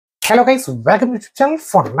Hello guys, welcome to the channel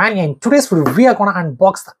for Mania. In today's video, we are gonna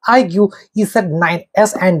unbox the Iqoo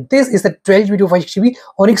Z9s, and this is the 12GB to 5GB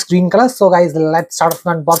onyx green color. So guys, let's start off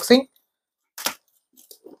the unboxing.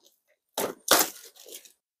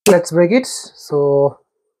 Let's break it. So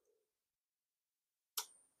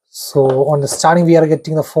on the starting, we are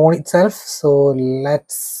getting the phone itself. So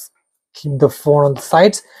let's keep the phone on the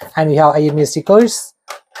sides, and we have IMEI stickers,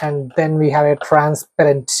 and then we have a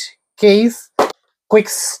transparent case. Quick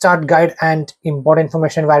start guide and important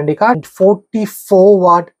information warranty card,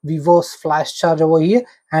 44-watt Vivo's flash charge over here,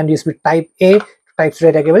 and USB type A to type C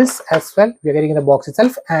data cables as well. We are getting in the box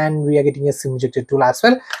itself, and we are getting a SIM ejector tool as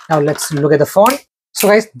well. Now let's look at the phone. So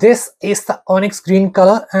guys, this is the onyx green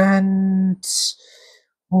color, and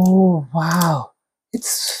oh wow, it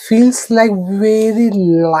feels like very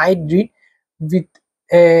light green with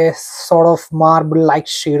a sort of marble like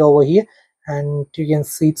shade over here, and you can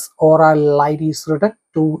see its aura light is written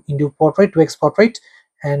to into portrait, 2x portrait,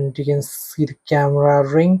 and you can see the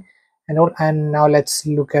camera ring and all. And now let's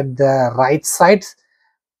look at the right side.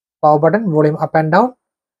 Power button, volume up and down,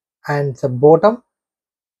 and the bottom,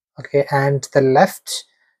 okay, and the left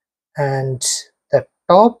and the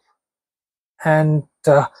top, and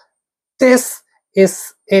this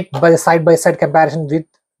is it by the side-by-side comparison with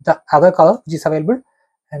the other color which is available.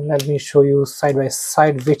 And let me show you side by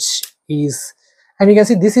side which is, and you can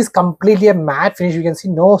see this is completely a matte finish. You can see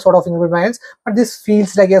no sort of fingerprint magnet, but this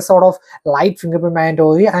feels like a sort of light fingerprint magnet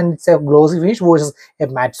over here, and it's a glossy finish versus a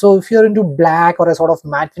matte. So if you're into black or a sort of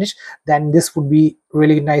matte finish, then this would be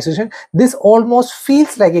really nice solution. This almost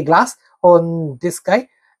feels like a glass on this guy,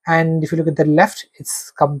 and if you look at the left,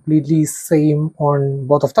 it's completely same on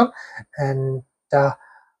both of them, and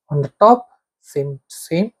on the top same,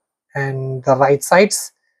 and the right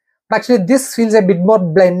sides. But actually this feels a bit more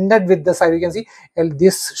blended with the side. You can see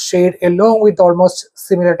this shade along with almost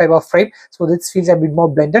similar type of frame, so this feels a bit more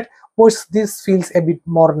blended, whereas this feels a bit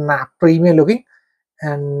more premium looking.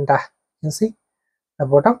 And you can see the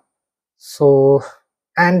bottom. So,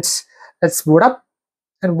 and let's boot up.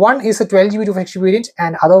 And one is a 12GB to 5GB variant,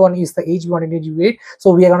 and other one is the 8GB 128GB variant.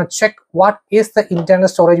 So we are going to check what is the internal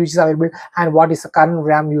storage which is available and what is the current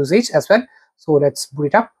RAM usage as well. So let's boot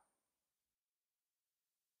it up.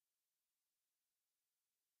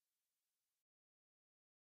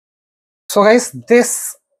 So guys,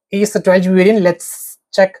 this is the 12GB variant. Let's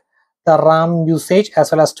check the RAM usage as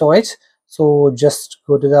well as storage. So just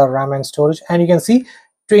go to the RAM and storage, and you can see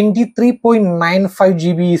 23.95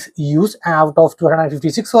 GB is used out of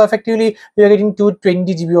 256. So effectively, we are getting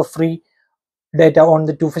 220 GB of free data on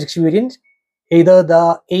the 256GB variant, either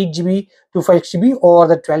the 8GB 256GB or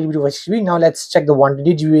the 12GB 256GB. Now let's check the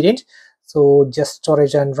 128GB variant. So just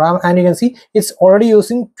storage and RAM, and you can see it's already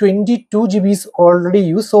using 22GB is already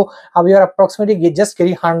used. So we are approximately just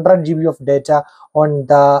getting 100GB of data on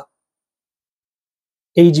the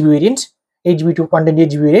 8GB variant, 8GB to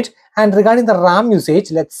 128GB variant. And regarding the RAM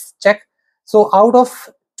usage, let's check. So out of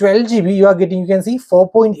 12GB you are getting, you can see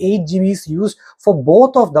 4.8GB is used for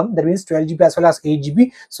both of them. That means 12GB as well as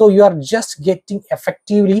 8GB. So you are just getting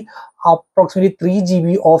effectively approximately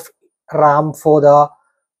 3GB of RAM for the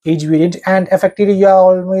 8GB variant, and effectively you are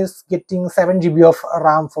almost getting 7GB of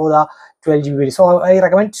RAM for the 12GB variant. So I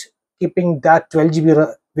recommend keeping that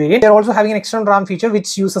 12GB variant. They're also having an external RAM feature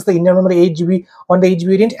which uses the internal memory 8GB on the 8GB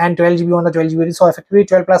variant and 12GB on the 12GB variant. So effectively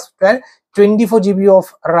 12 plus 12, 24GB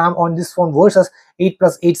of RAM on this phone versus 8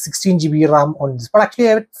 plus 8, 16GB RAM on this. But actually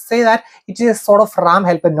I would say that it is sort of RAM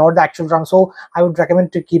helper, not the actual RAM. So I would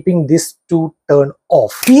recommend to keeping this to turn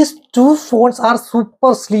off. These two phones are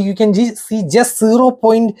super sleek. You can see just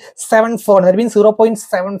 0.74. That means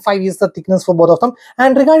 0.75 is the thickness for both of them.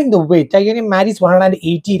 And regarding the weight, titanium matte is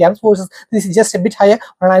 180 grams versus this is just a bit higher,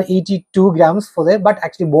 182 grams for there. But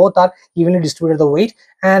actually both are evenly distributed the weight,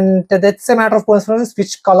 and that's a matter of preference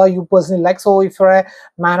which color you personally like. So if you're a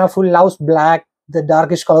man who loves black, the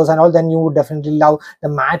darkish colors and all, then you would definitely love the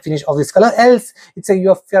matte finish of this color. Else it's a,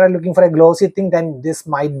 if you're looking for a glossy thing, then this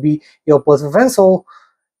might be your personal preference. So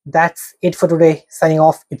that's it for today. Signing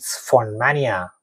off, it's Phone Mania.